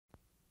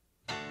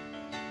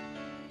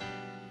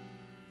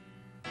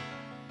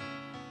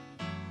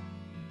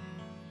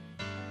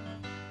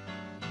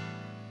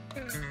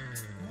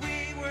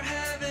We were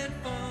having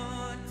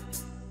fun,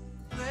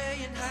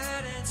 playing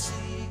hide and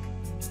seek.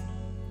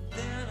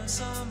 Then a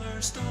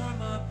summer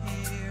storm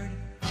appeared.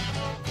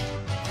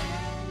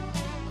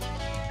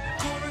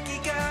 Corky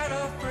got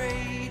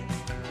afraid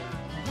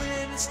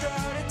when it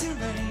started to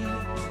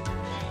rain.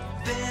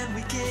 Then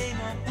we came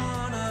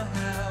upon a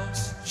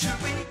house.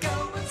 Should we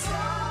go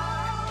inside?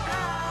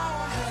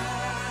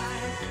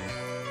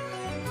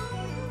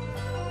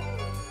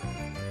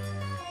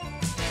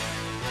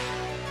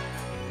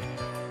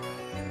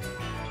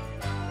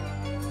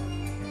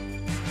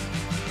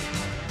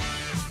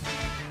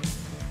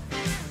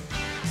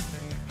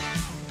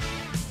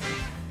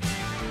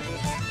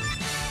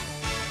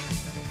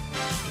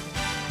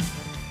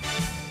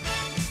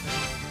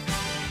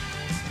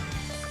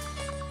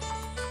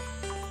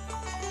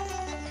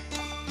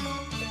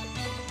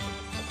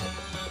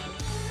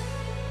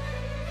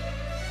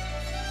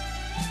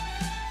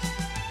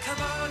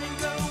 Come on and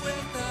go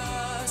with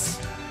us,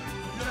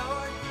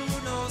 Lord, who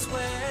knows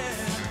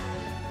where.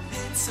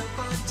 It's so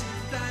fun to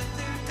fly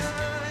through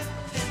time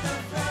in the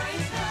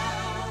flying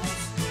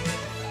house.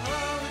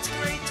 Oh, it's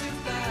great to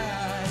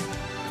fly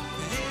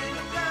in a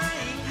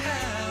flying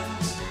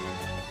house.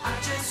 I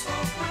just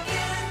hope we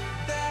get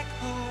back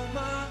home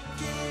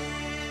again.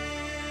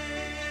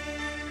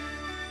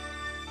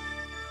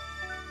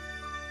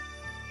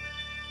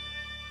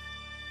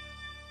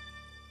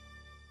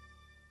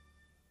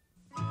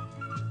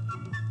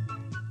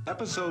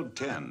 Episode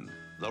 10,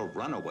 The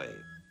Runaway.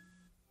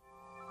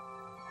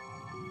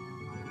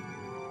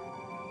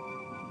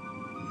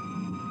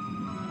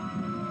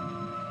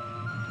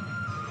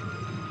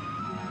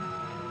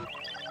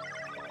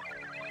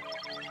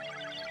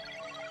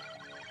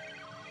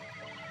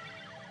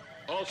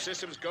 All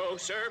systems go,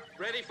 sir.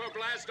 Ready for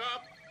blast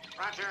off.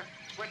 Roger.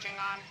 Switching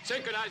on.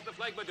 Synchronize the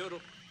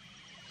Phlegmadoodle.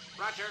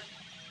 Roger.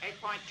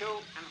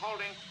 8.2 and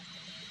holding.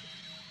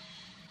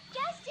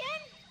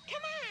 Justin,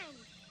 come on.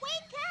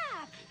 Wake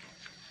up.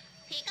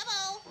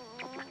 Peekaboo.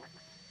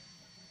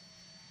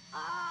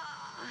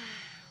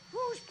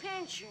 Who's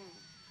pinching?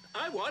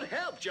 I want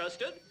help,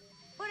 Justin.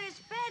 But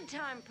it's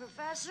bedtime,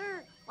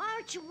 Professor. Why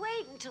don't you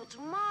wait until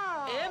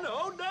tomorrow? And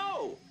oh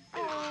no!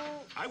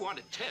 Oh. I want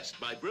to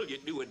test my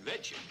brilliant new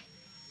invention.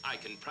 I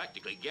can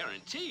practically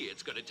guarantee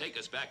it's going to take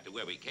us back to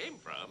where we came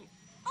from.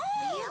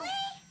 Oh, really?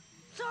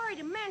 Sorry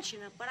to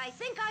mention it, but I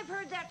think I've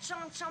heard that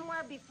song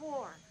somewhere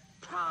before.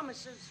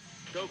 Promises.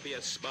 Don't be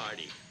a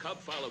smarty. Come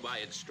follow my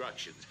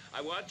instructions.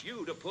 I want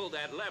you to pull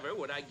that lever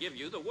when I give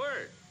you the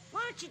word.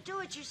 Why don't you do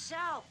it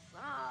yourself?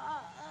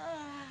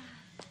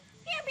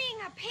 You're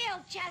being a pill,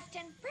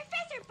 Justin.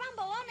 Professor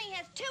Bumble only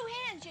has 2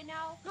 hands, you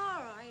know.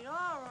 All right.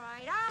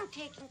 I'm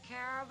taking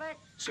care of it.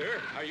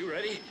 Sir, are you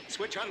ready?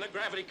 Switch on the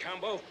gravity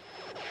combo.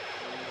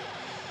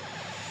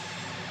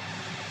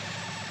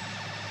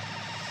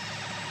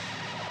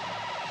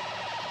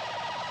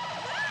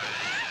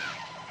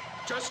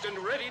 Justin,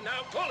 ready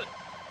now, pull it.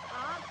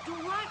 Do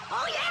what?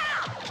 Oh,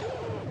 yeah!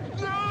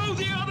 No,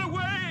 the other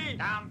way!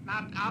 Down,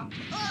 not up.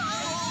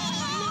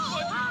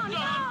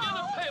 Get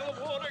a pail of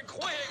water,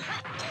 quick!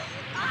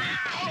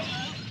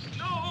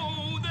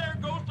 No, there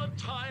goes the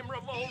time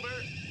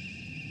revolver.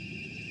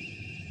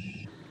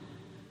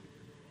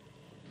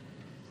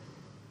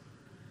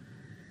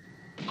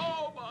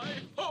 Oh, my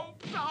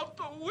hope's out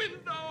the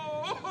window!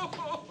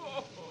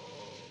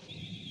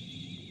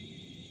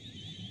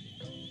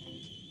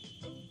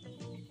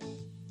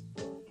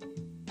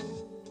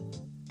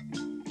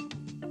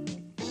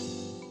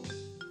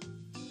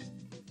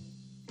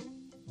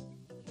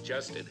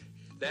 Justin,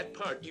 that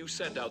part you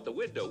sent out the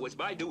window was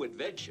my new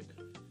invention,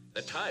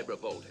 the time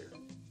revolter.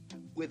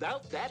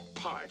 Without that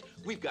part,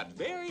 we've got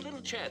very little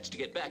chance to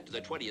get back to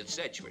the 20th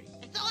century.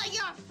 It's all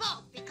your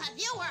fault because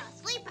you were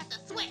asleep at the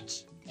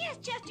switch. Yes,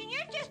 Justin,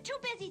 you're just too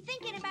busy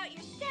thinking about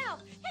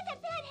yourself. That's a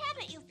bad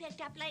habit you've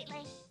picked up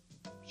lately.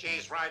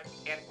 She's right.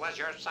 It was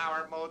your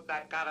sour mood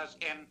that got us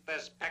in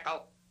this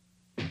pickle.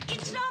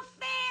 It's not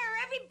fair.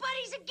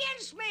 Everybody's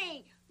against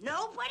me.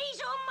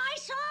 Nobody's on my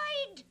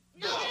side.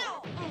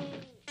 No.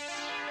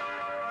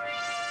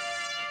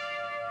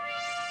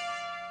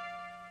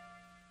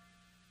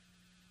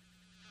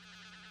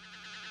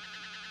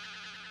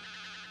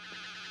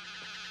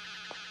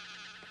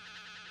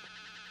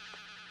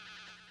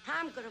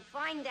 I'm gonna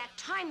find that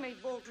time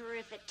revolter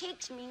if it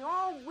takes me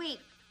all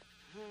week.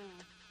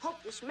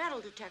 Hope this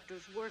metal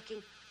detector's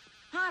working.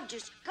 I've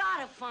just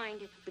gotta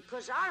find it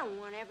because I don't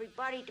want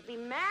everybody to be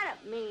mad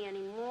at me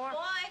anymore.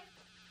 Boy.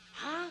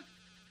 Huh?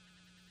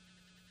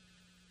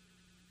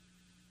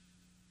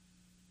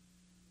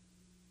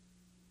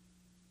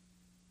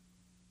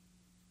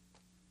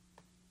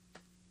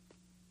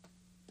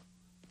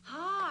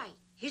 Hi,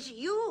 is it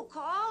you who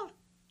called?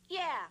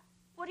 Yeah,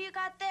 what do you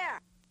got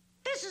there?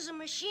 This is a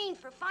machine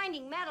for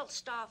finding metal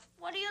stuff.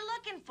 What are you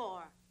looking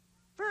for?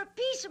 For a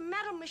piece of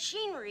metal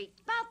machinery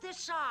about this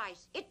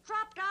size. It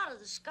dropped out of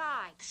the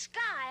sky. The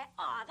sky?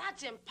 Oh,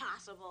 that's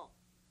impossible.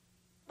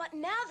 But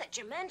now that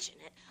you mention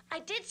it, I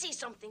did see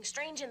something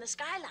strange in the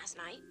sky last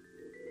night.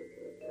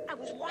 I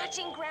was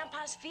watching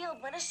Grandpa's field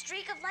when a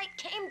streak of light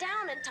came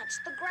down and touched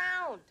the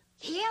ground.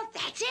 Yeah,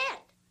 that's it.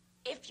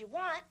 If you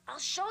want, I'll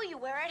show you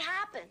where it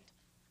happened.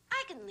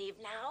 I can leave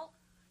now.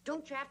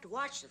 Don't you have to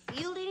watch the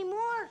field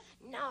anymore?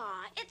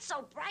 Nah, it's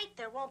so bright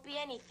there won't be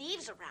any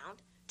thieves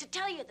around. To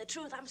tell you the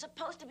truth, I'm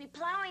supposed to be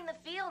plowing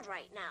the field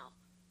right now.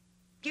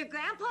 Your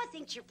grandpa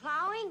thinks you're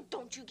plowing?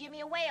 Don't you give me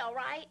away, all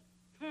right?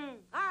 All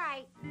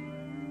right.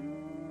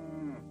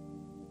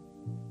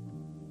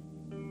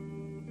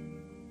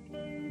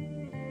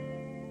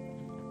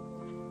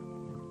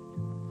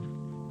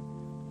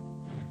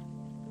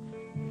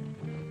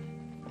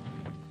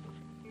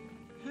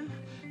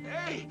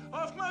 Hey,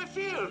 off my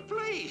field,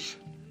 please.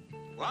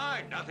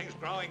 Why, nothing's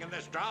growing in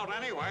this drought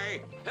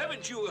anyway.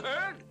 Haven't you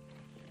heard?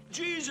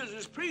 Jesus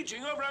is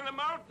preaching over on the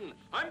mountain.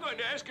 I'm going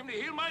to ask him to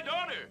heal my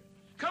daughter.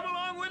 Come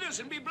along with us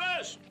and be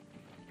blessed.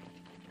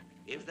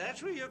 If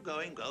that's where you're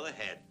going, go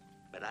ahead.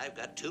 But I've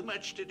got too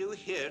much to do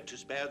here to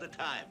spare the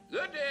time.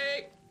 Good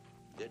day.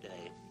 Good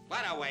day.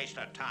 What a waste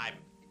of time.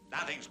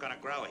 Nothing's gonna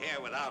grow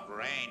here without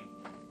rain.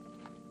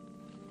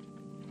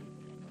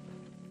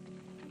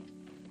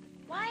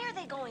 Why are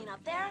they going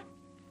up there?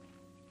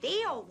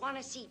 They all want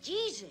to see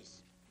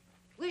Jesus.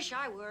 Wish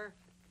I were.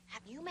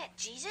 Have you met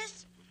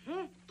Jesus?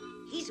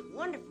 He's a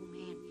wonderful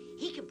man.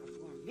 He can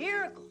perform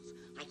miracles,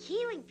 like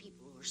healing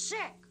people who are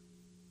sick.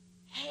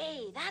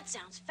 Hey, that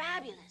sounds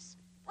fabulous.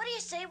 What do you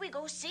say we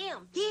go see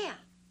him? Yeah.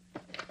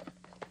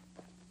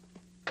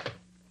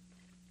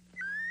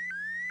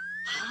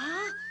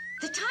 Huh?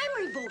 The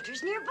time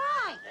revolter's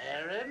nearby.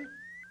 Aaron?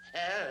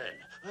 Aaron,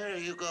 where are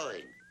you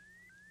going?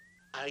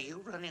 Are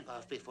you running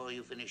off before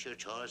you finish your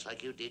chores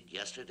like you did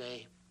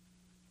yesterday?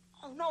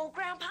 Oh, no,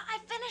 Grandpa, I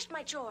finished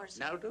my chores.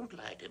 Now, don't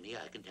lie to me.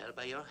 I can tell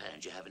by your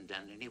hands you haven't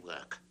done any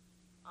work.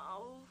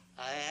 Oh,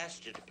 I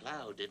asked you to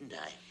plow, didn't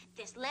I?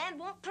 this land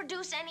won't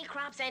produce any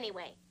crops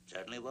anyway.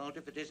 Certainly won't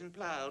if it isn't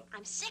plowed.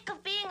 I'm sick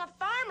of being a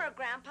farmer,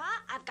 Grandpa.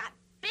 I've got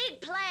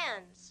big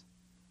plans.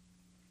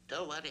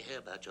 Don't want to hear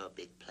about your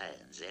big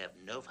plans. They have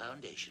no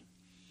foundation.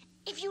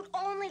 If you'd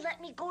only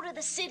let me go to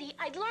the city,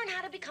 I'd learn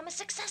how to become a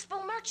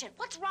successful merchant.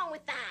 What's wrong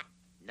with that?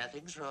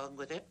 Nothing's wrong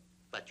with it,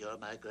 but you're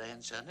my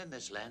grandson, and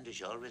this land is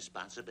your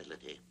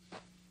responsibility.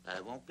 I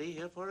won't be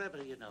here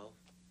forever, you know.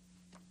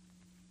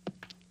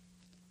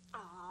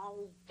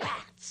 Oh,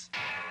 rats.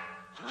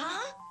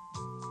 Huh?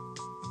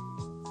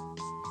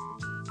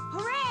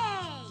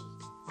 Hooray!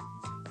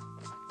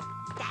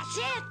 That's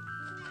it.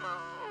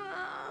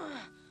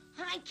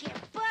 I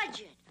can't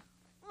budge it.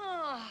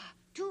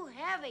 Too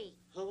heavy.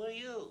 Who are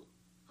you?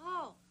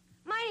 Oh,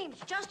 my name's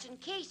Justin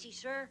Casey,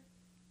 sir.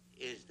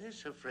 Is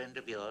this a friend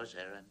of yours,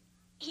 Aaron?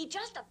 He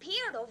just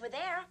appeared over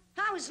there.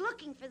 I was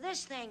looking for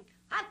this thing.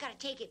 I've got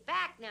to take it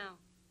back now.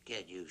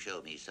 Can you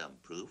show me some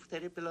proof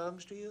that it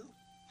belongs to you?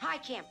 I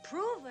can't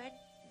prove it.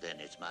 Then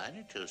it's mine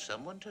until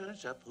someone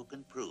turns up who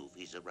can prove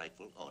he's the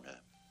rightful owner.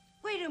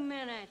 Wait a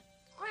minute.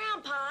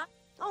 Grandpa,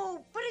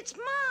 Oh, but it's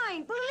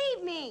mine,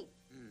 believe me.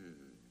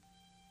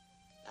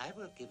 I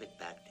will give it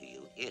back to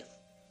you if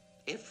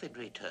in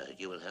return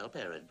you will help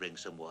Aaron bring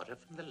some water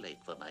from the lake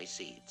for my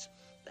seeds.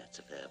 That's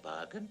a fair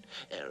bargain.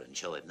 Aaron,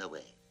 show him the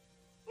way.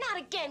 not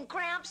again,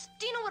 Gramps.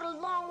 Do you know what a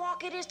long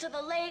walk it is to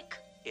the lake?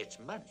 It's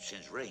months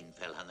since rain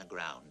fell on the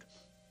ground.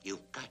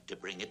 You've got to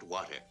bring it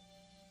water.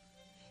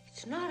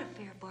 It's not a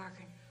fair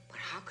bargain, but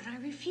how can I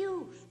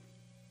refuse?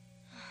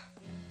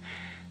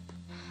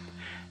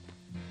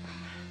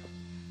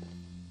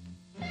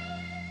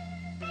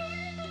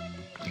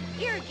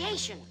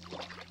 Irrigation.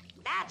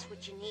 That's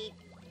what you need.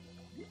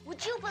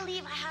 Would you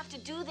believe I have to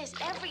do this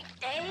every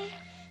day?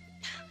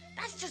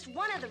 That's just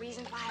one of the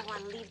reasons why I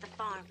want to leave the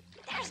farm.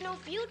 There's no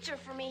future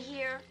for me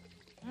here.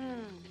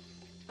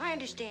 I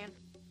understand.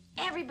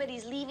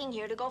 Everybody's leaving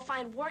here to go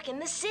find work in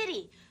the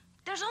city.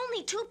 There's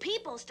only 2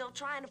 people still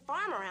trying to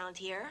farm around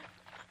here.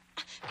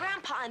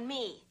 Grandpa and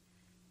me.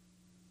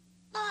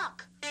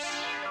 Look.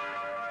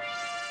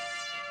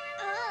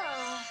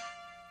 Ugh.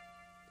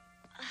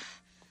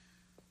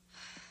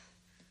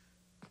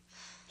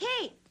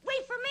 Hey,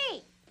 wait for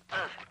me.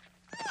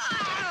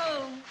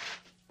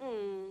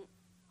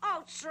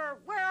 Oh, sir,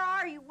 where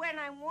are you when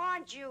I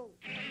want you?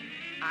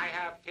 I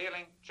have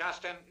feeling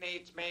Justin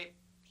needs me.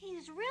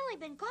 He's really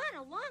been gone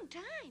a long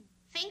time.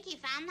 Think he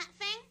found that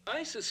thing?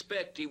 I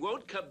suspect he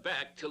won't come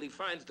back till he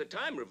finds the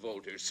time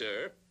revolter,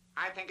 sir.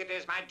 I think it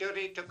is my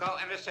duty to go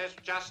and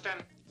assist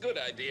Justin. Good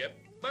idea,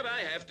 but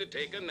I have to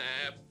take a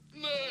nap.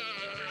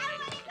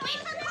 Wait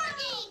for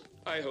Corky!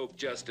 I hope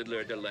Justin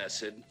learned a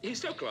lesson.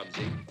 He's so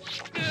clumsy.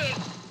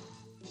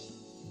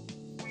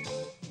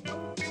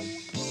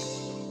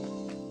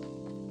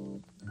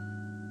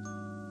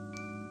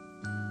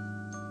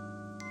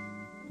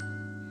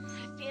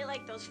 I feel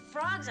like those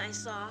frogs I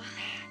saw.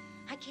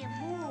 I can't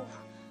move.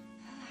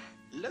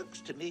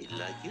 Looks to me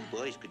like you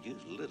boys could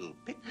use a little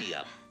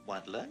pick-me-up.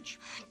 Want lunch?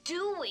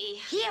 Do we?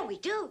 Yeah, we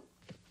do.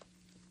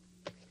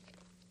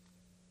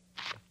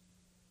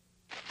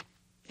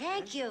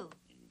 Thank you.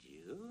 And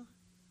you?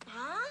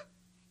 Huh?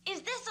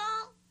 Is this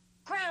all?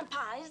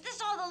 Grandpa, is this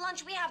all the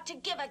lunch we have to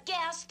give a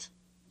guest?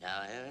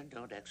 Now, Aaron,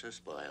 don't act so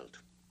spoiled.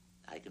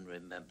 I can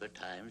remember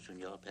times when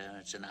your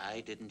parents and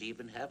I didn't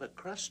even have a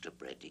crust of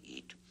bread to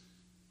eat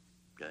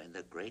during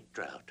the Great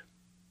Drought.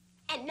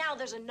 And now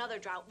there's another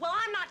drought. Well,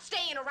 I'm not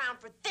staying around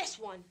for this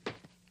one.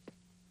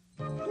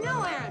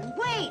 No, Aaron,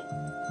 wait!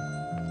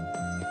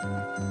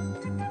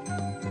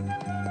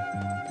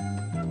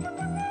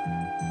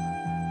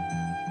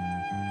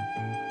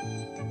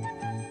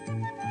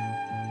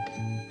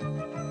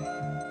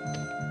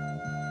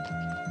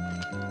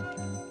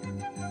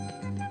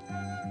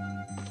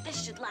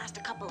 This should last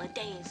a couple of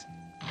days.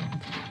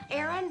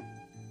 Aaron?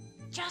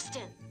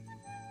 Justin,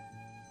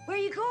 Where are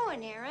you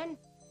going, Aaron?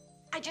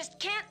 I just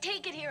can't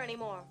take it here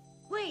anymore.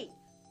 Wait,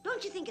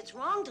 don't you think it's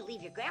wrong to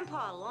leave your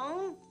grandpa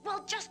alone?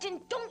 Well,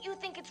 Justin, don't you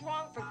think it's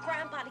wrong for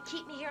Grandpa to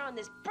keep me here on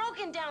this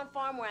broken-down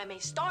farm where I may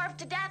starve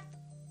to death?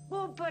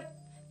 Well, but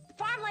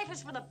Farm life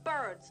is for the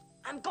birds.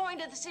 I'm going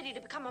to the city to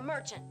become a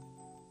merchant.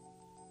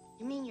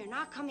 you mean you're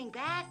not coming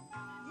back?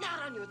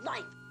 Not on your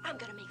life. I'm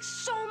gonna make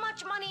so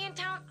much money in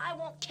town, I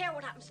won't care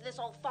what happens to this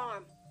old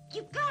farm.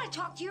 You've got to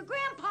talk to your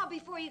grandpa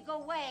before you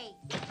go away.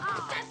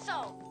 Oh. Says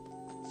so.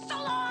 So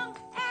long.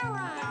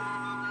 Aaron!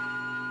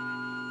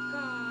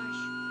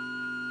 Gosh.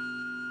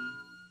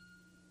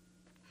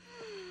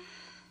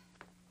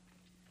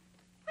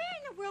 Where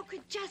in the world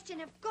could Justin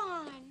have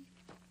gone?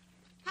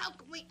 How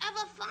can we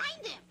ever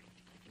find him?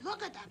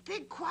 Look at that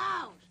big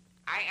crowd.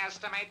 I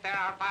estimate there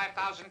are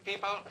 5,000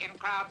 people in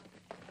crowd.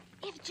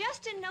 If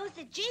Justin knows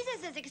that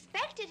Jesus is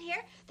expected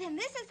here, then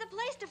this is the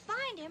place to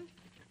find him.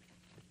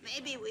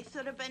 Maybe we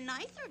should have been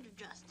nicer to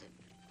Justin.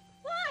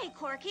 Why,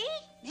 Corky?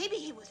 Maybe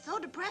he was so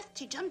depressed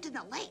he jumped in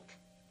the lake.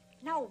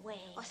 No way.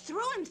 Or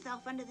threw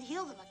himself under the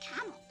heels of a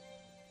camel.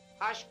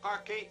 Hush,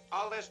 Corky.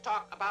 All this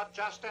talk about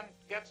Justin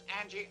gets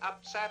Angie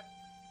upset.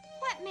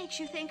 What makes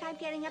you think I'm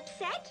getting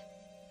upset?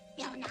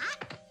 You're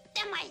not?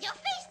 Then why's your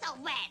face so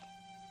red?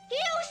 You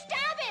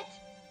stop it!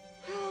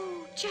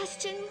 Oh,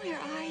 Justin, where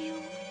are you?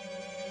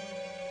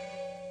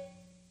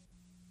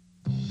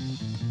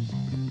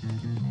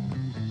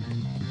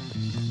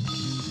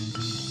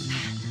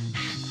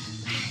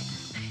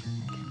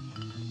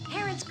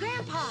 Aaron's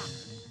grandpa.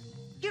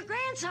 Your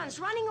grandson's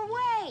running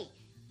away.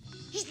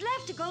 He's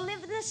left to go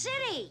live in the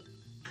city.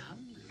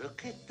 Come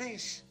look at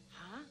this.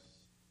 Huh?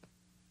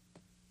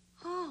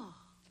 Oh.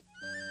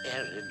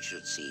 Aaron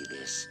should see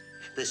this.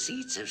 The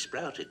seeds have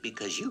sprouted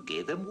because you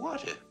gave them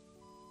water.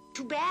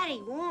 Too bad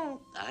he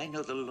won't. I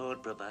know the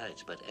Lord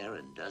provides, but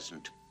Aaron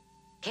doesn't.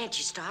 Can't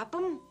you stop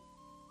him?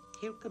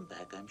 He'll come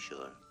back, I'm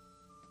sure.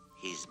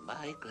 He's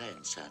my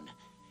grandson.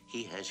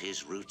 He has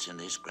his roots in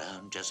this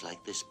ground just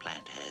like this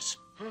plant has.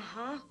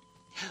 Uh-huh.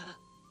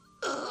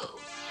 Oh,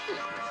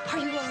 Are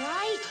you all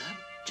right? I'm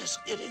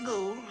just getting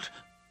old.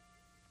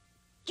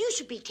 You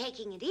should be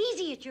taking it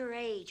easy at your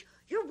age.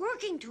 You're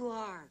working too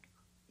hard.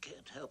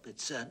 Can't help it,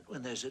 son,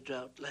 when there's a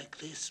drought like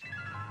this.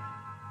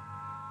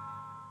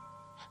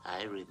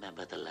 I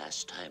remember the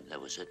last time there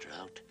was a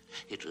drought.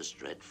 It was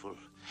dreadful.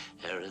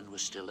 Aaron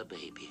was still a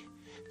baby.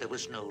 There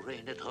was no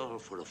rain at all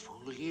for a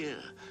full year.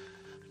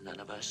 None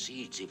of our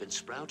seeds even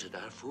sprouted.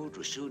 Our food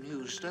was soon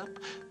used up.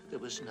 There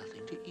was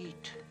nothing to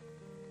eat.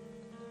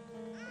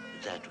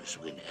 That was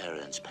when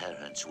Aaron's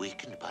parents,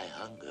 weakened by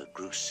hunger,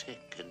 grew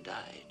sick and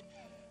died.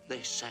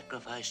 They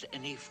sacrificed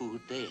any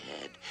food they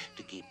had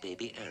to keep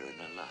baby Aaron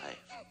alive.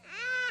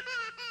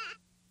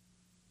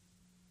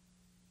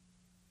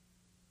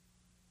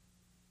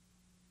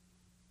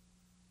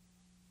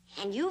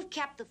 And you've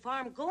kept the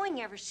farm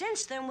going ever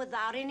since then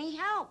without any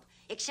help,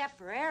 except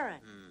for Aaron.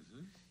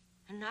 Mm-hmm.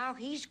 And now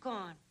he's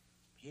gone.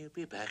 He'll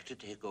be back to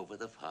take over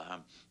the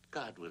farm.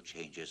 God will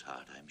change his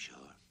heart, I'm sure.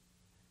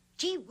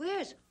 Gee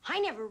whiz, I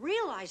never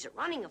realized that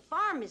running a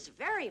farm is a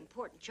very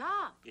important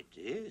job. It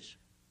is.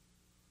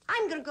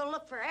 I'm gonna go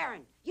look for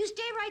Aaron. You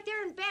stay right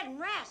there in bed and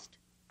rest.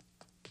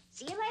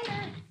 See you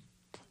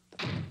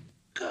later.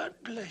 God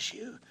bless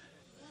you.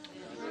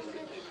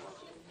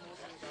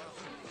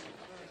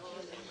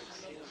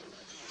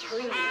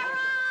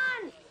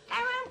 Aaron!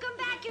 Aaron, come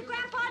back. Your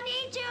grandpa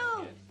needs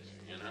you.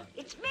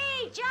 It's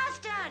me,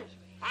 Justin.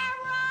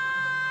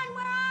 Aaron,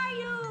 where are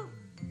you?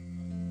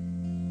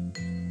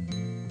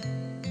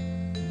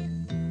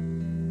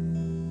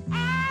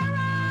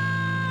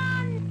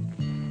 Aaron!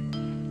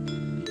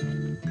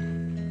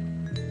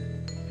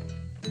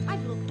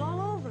 I've looked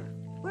all over.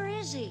 Where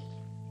is he?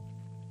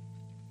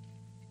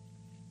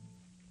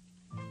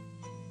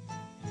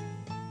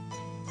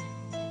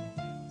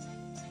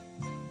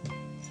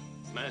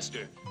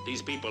 Master,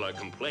 these people are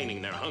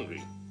complaining they're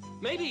hungry.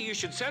 Maybe you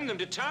should send them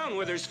to town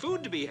where there's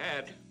food to be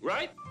had,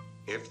 right?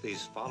 If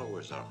these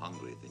followers are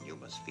hungry, then you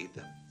must feed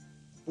them.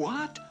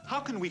 What? How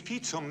can we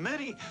feed so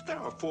many? There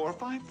are 4,000 or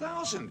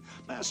 5,000.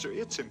 Master,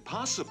 it's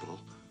impossible.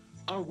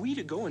 Are we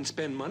to go and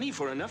spend money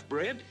for enough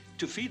bread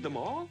to feed them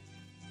all?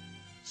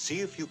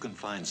 See if you can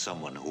find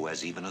someone who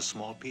has even a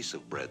small piece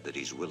of bread that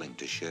he's willing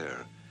to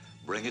share.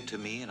 Bring it to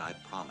me, and I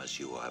promise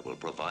you I will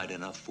provide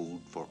enough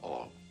food for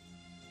all.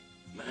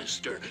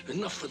 Master,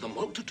 enough for the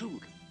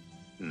multitude.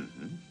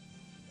 Mm-hmm.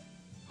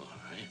 All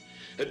right.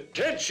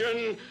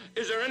 Attention!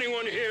 Is there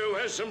anyone here who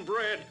has some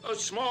bread? A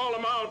small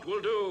amount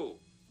will do.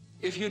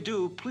 If you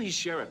do, please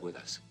share it with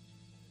us.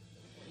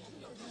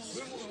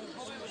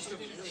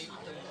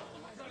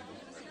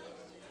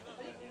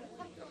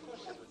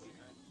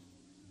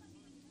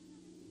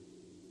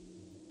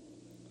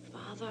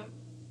 Father,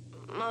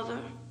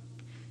 Mother,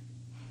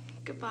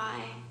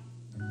 goodbye.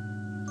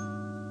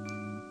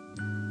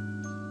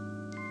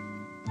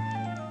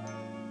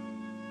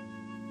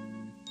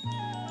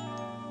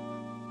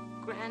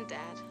 Granddad.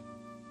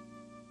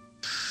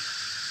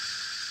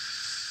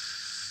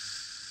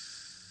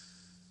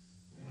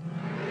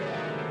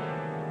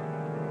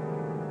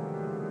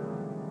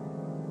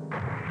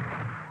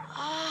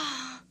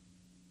 Ah.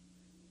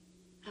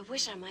 I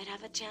wish I might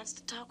have a chance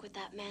to talk with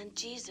that man,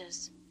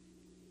 Jesus.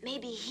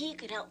 Maybe he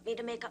could help me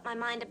to make up my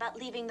mind about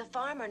leaving the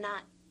farm or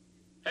not.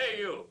 Hey,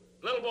 you,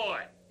 little boy.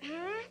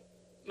 Hmm?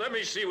 Let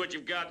me see what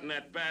you've got in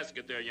that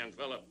basket there, young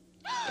fella.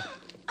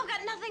 I've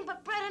got nothing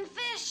but bread and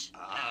fish.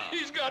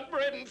 He's got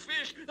bread and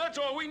fish. That's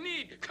all we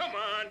need. Come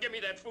on, give me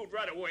that food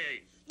right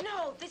away.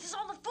 No, this is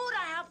all the food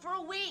I have for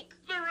a week.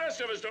 The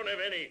rest of us don't have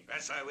any.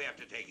 That's why we have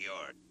to take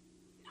yours.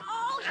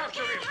 Oh, you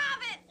After can't him.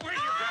 have it. Where are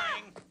you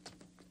going?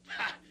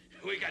 Ha!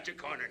 We got you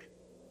cornered.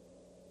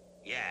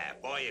 Yeah,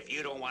 boy, if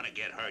you don't want to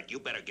get hurt, you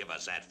better give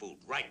us that food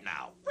right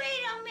now. Wait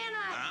a minute.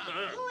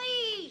 Huh?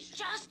 Please.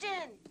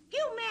 Justin.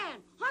 You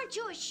man, aren't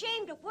you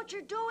ashamed of what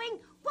you're doing?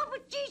 What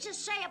would Jesus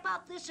say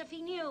about this if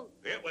he knew?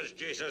 It was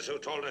Jesus who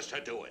told us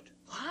to do it.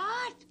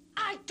 What?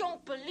 I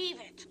don't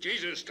believe it.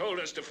 Jesus told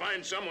us to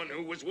find someone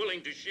who was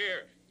willing to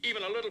share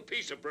even a little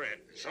piece of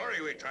bread. Sorry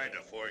we tried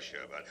to force you,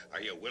 but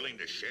are you willing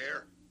to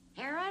share?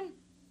 Aaron?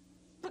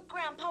 But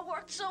Grandpa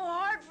worked so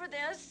hard for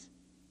this.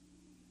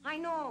 I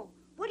know.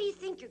 What do you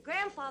think your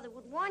grandfather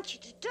would want you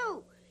to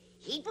do?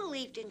 He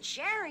believed in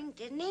sharing,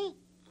 didn't he?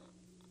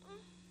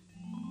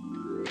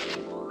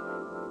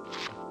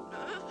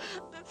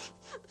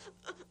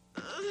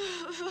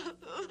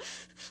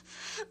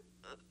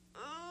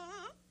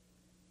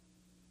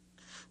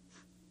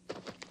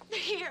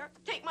 Here,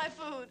 take my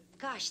food.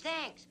 Gosh,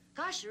 thanks.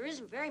 Gosh, there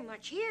isn't very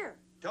much here.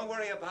 Don't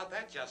worry about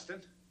that,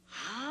 Justin.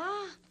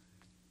 Huh?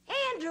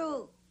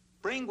 Andrew!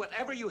 Bring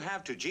whatever you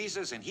have to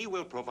Jesus, and he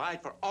will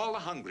provide for all the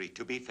hungry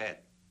to be fed.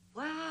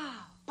 Wow.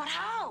 But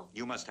how?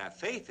 You must have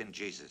faith in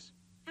Jesus.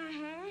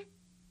 Mm-hmm.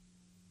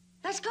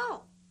 Let's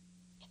go.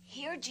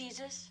 Here,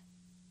 Jesus.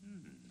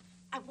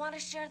 I want to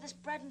share this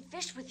bread and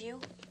fish with you.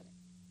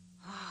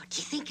 Oh, do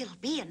you think it'll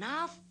be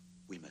enough?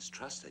 We must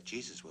trust that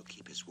Jesus will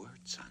keep his word,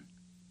 son.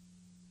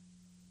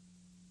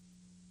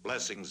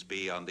 Blessings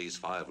be on these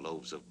 5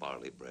 loaves of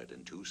barley bread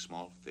and 2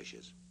 small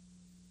fishes.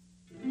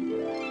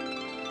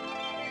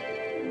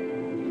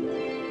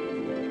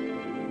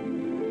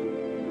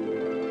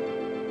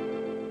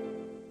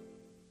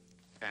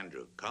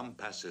 Andrew, come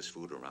pass this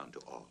food around to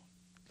all.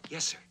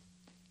 Yes, sir.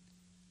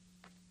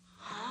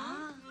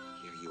 Huh?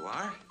 Here you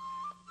are.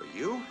 For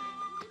you.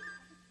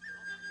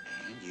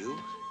 And you.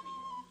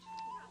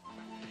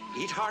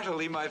 Eat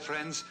heartily, my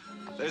friends.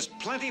 There's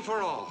plenty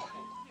for all.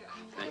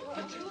 Thank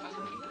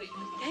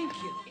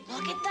you.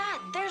 Look at that.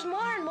 There's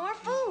more and more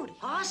food.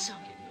 Awesome.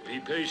 Be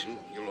patient.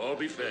 You'll all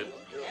be fed.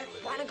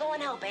 Want to go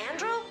and help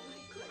Andrew?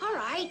 All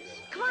right.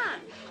 Come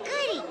on.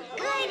 Goody,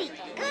 goody,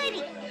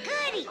 goody,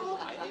 goody.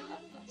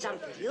 Some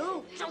for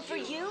you. Some for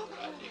you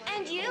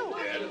and you.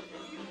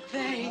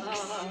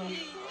 Thanks.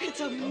 It's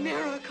a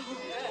miracle.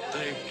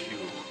 Thank you.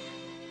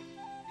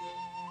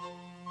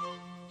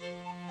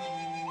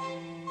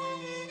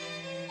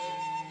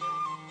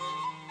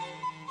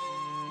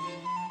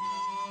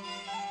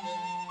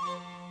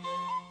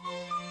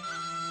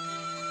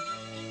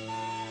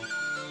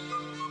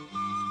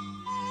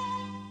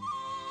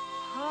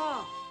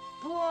 Oh,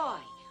 boy.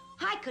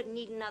 I couldn't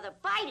eat another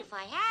bite if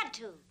I had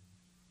to.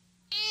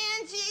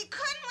 Angie,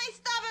 couldn't we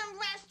stop and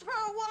rest for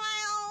a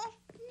while?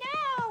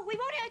 No, we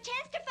won't have a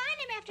chance to find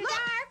him after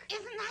dark.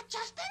 Isn't that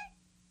Justin?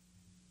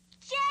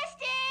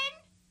 Justin!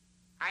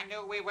 I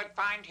knew we would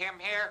find him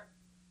here.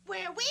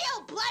 We're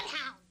real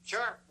bloodhounds.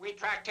 Sure, we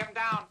tracked him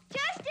down.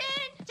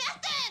 Justin!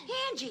 Justin!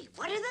 Angie,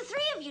 what are the 3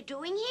 of you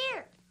doing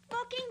here?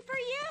 Looking for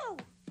you.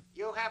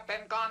 You have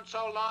been gone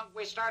so long,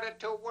 we started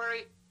to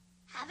worry.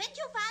 Haven't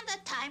you found the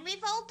time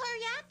revolter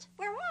yet?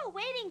 We're all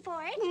waiting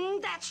for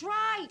it. That's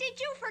right. Did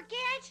you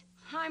forget?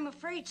 I'm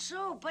afraid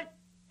so, but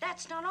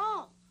that's not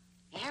all.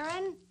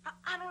 Aaron?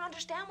 I don't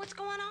understand what's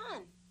going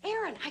on.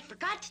 Aaron, I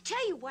forgot to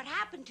tell you what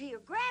happened to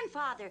your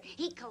grandfather.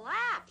 He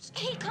collapsed.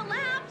 He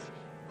collapsed?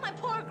 My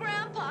poor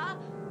Grandpa.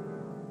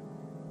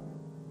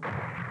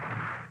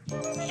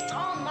 It's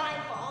all my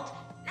fault.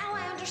 Now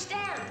I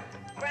understand.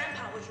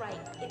 Grandpa was right.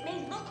 It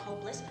may look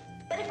hopeless,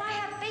 but if I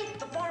have faith,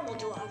 the farm will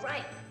do all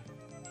right.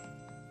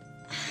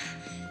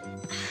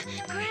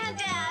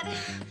 Granddad!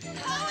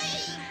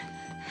 Chloe!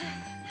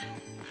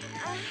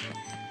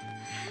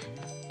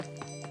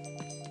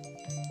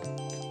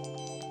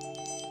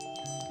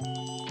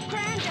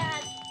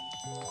 Granddad!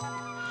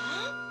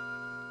 Huh?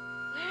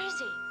 Where is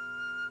he?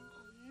 Oh,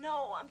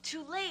 no, I'm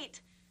too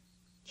late.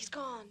 He's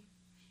gone.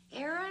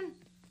 Aaron?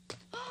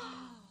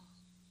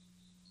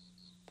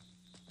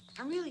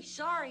 really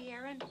sorry,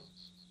 Aaron.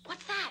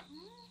 What's that?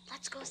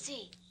 Let's go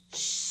see.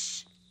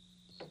 Shh.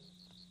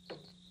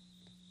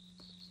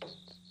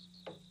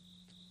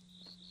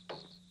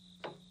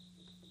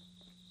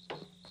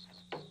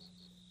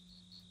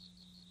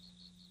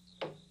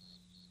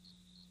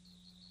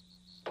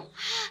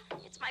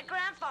 It's my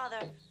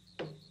grandfather.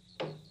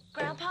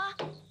 Grandpa?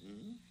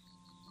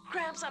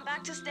 Gramps, I'm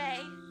back to stay.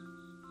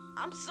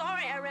 I'm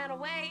sorry I ran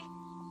away.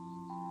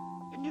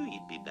 I knew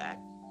you'd be back.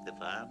 The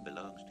farm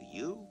belongs to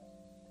you,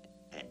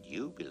 and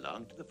you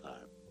belong to the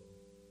farm.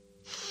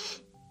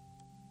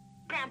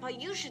 Grandpa,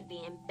 you should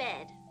be in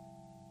bed.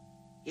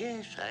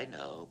 Yes, I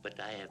know, but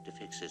I have to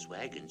fix this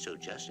wagon so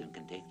Justin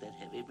can take that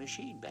heavy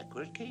machine back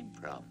where it came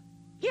from.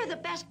 You're the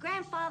best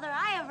grandfather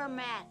I ever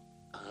met.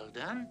 All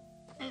done?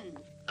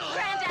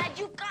 Granddad,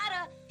 you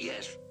gotta...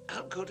 Yes,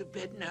 I'll go to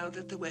bed now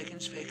that the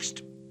wagon's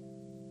fixed.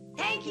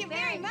 Thank you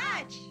very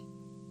much.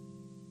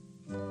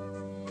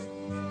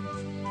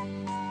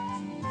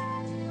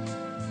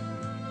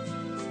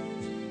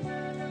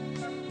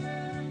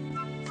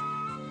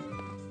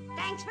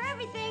 Thanks for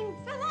everything.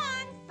 So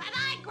long.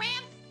 Bye-bye,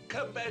 Gramps.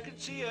 Come back and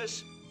see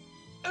us.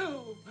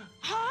 Oh,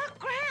 Huh?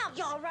 Gramps!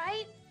 You all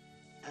right?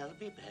 I'll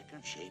be back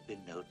in shape in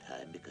no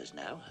time because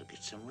now I'll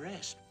get some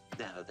rest.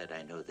 Now that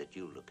I know that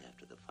you look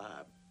after the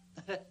farm.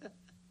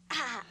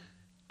 Ah,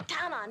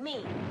 down on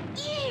me.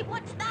 Yee,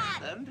 what's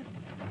that? And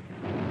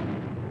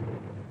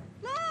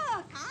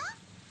Look. Huh?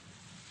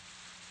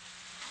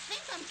 I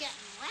think I'm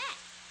getting wet.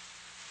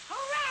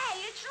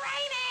 Hooray, it's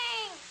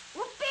raining!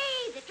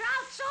 Whoopee, the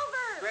drought's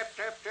over! Drip,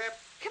 drip, drip.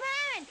 Come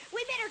on.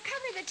 We better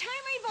cover the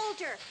time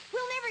revolter.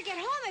 We'll never get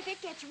home if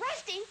it gets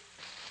rusty.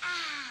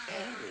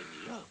 Aaron,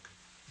 look.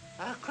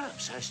 Our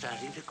crops are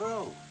starting to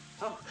grow.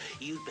 Oh,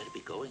 you'd better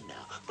be going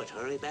now. But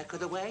hurry back with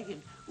the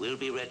wagon. We'll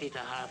be ready to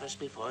harvest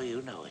before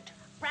you know it.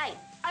 Right.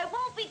 I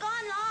won't be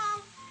gone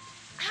long.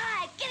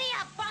 Hi, giddy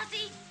up,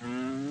 bossy.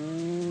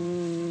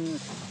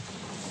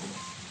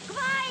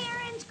 Goodbye,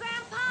 Aaron's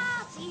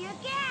grandpa. See you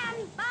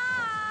again.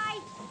 Bye.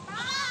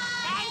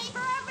 Bye. Thanks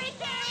for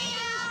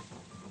everything.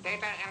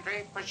 Data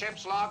entry for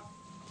ship's log.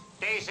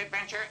 Day's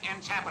adventure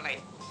ends happily.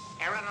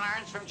 Aaron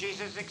learns from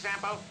Jesus'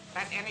 example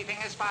that anything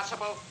is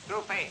possible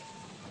through faith.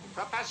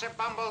 Professor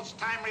Bumble's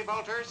time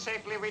revolter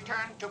safely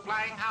returned to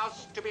Flying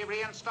House to be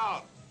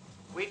reinstalled.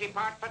 We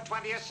depart for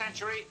 20th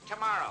century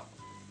tomorrow.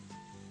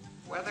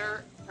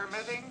 Weather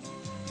permitting,